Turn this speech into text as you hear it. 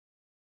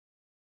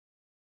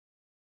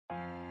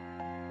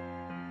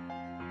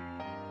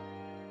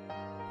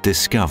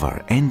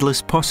Discover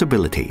endless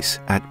possibilities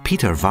at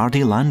Peter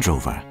Vardy Land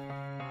Rover.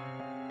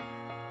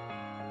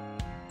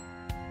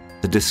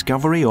 The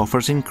Discovery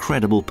offers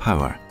incredible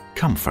power,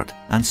 comfort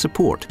and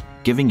support,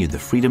 giving you the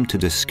freedom to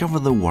discover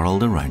the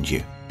world around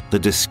you. The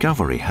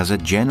Discovery has a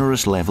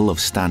generous level of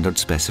standard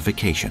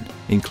specification,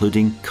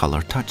 including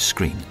colour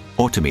touchscreen,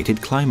 automated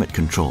climate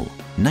control,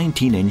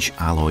 19-inch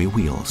alloy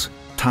wheels,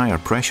 tyre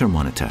pressure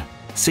monitor,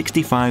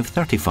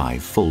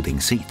 65/35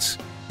 folding seats.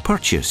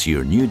 Purchase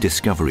your new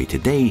Discovery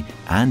today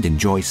and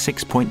enjoy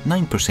 6.9%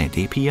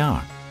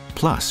 APR.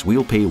 Plus,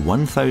 we'll pay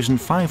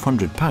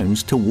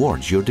 £1,500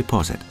 towards your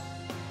deposit.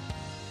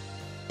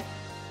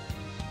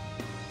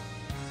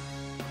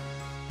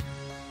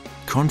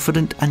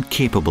 Confident and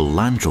capable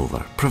Land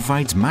Rover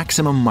provides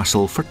maximum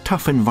muscle for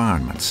tough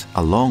environments,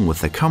 along with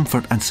the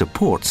comfort and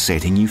support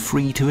setting you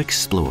free to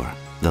explore.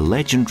 The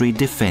legendary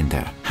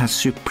Defender has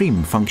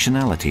supreme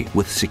functionality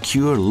with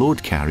secure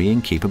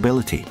load-carrying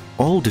capability.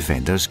 All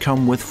Defenders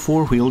come with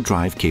 4-wheel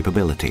drive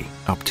capability,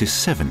 up to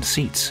 7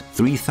 seats,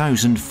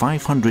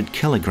 3,500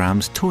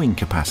 kilograms towing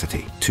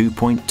capacity,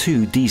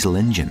 2.2 diesel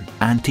engine,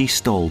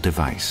 anti-stall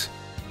device.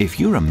 If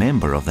you're a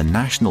member of the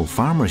National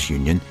Farmers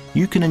Union,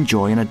 you can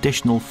enjoy an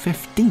additional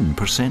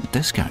 15%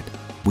 discount.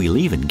 We'll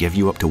even give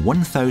you up to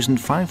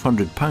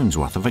 £1,500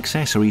 worth of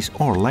accessories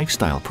or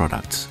lifestyle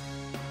products.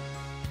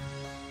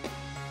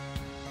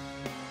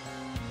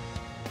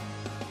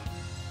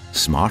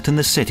 Smart in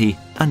the city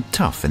and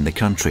tough in the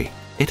country,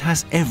 it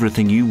has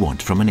everything you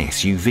want from an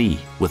SUV,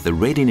 with the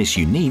readiness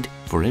you need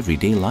for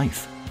everyday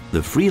life.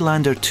 The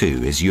Freelander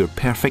 2 is your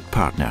perfect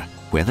partner,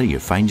 whether you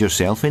find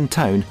yourself in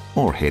town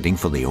or heading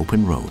for the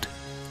open road.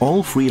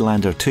 All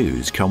Freelander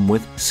 2s come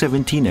with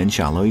 17-inch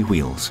alloy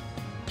wheels,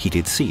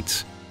 heated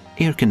seats,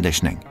 air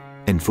conditioning,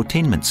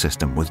 infotainment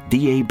system with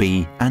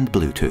DAB and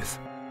Bluetooth.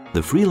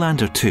 The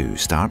Freelander 2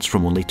 starts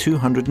from only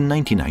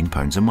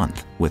 £299 a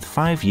month with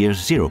 5 years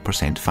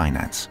 0%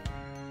 finance.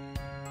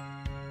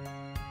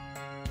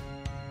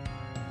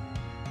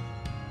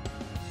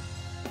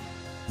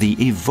 The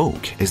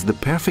Evoque is the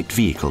perfect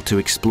vehicle to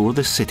explore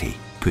the city,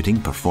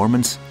 putting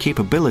performance,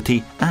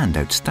 capability and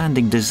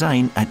outstanding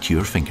design at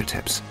your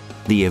fingertips.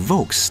 The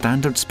Evoque's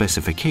standard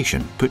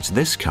specification puts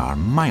this car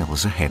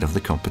miles ahead of the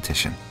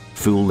competition.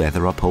 Full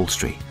leather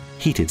upholstery,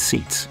 heated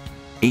seats,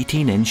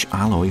 18-inch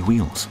alloy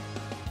wheels,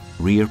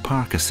 rear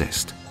park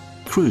assist,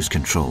 cruise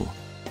control,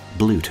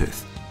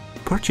 Bluetooth.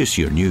 Purchase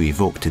your new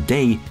Evoque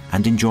today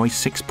and enjoy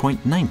 6.9%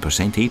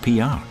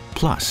 APR.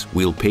 Plus,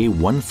 we'll pay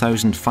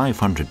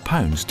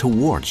 £1,500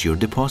 towards your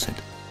deposit.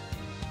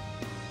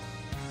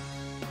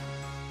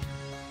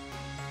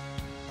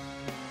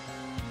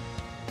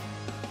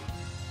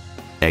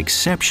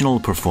 Exceptional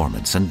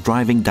performance and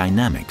driving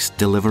dynamics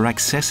deliver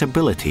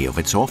accessibility of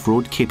its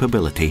off-road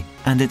capability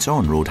and its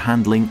on-road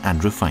handling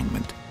and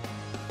refinement.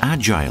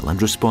 Agile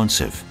and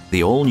responsive,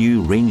 the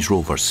all-new Range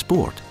Rover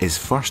Sport is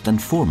first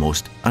and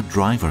foremost a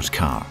driver's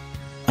car.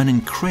 An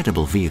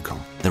incredible vehicle,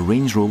 the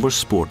Range Rover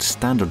Sport's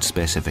standard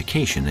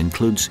specification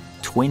includes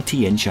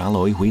 20-inch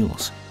alloy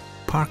wheels,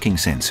 parking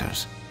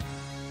sensors,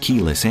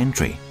 keyless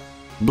entry,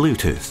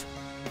 Bluetooth,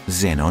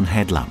 xenon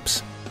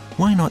headlamps.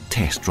 Why not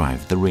test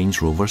drive the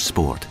Range Rover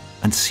Sport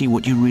and see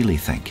what you really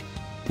think?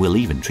 We'll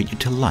even treat you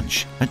to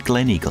lunch at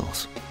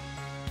Gleneagles.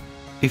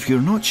 If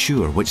you're not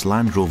sure which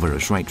Land Rover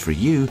is right for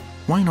you,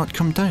 why not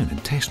come down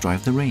and test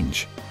drive the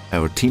range?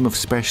 Our team of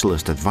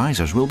specialist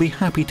advisors will be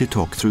happy to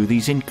talk through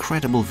these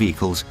incredible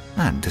vehicles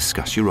and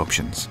discuss your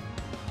options.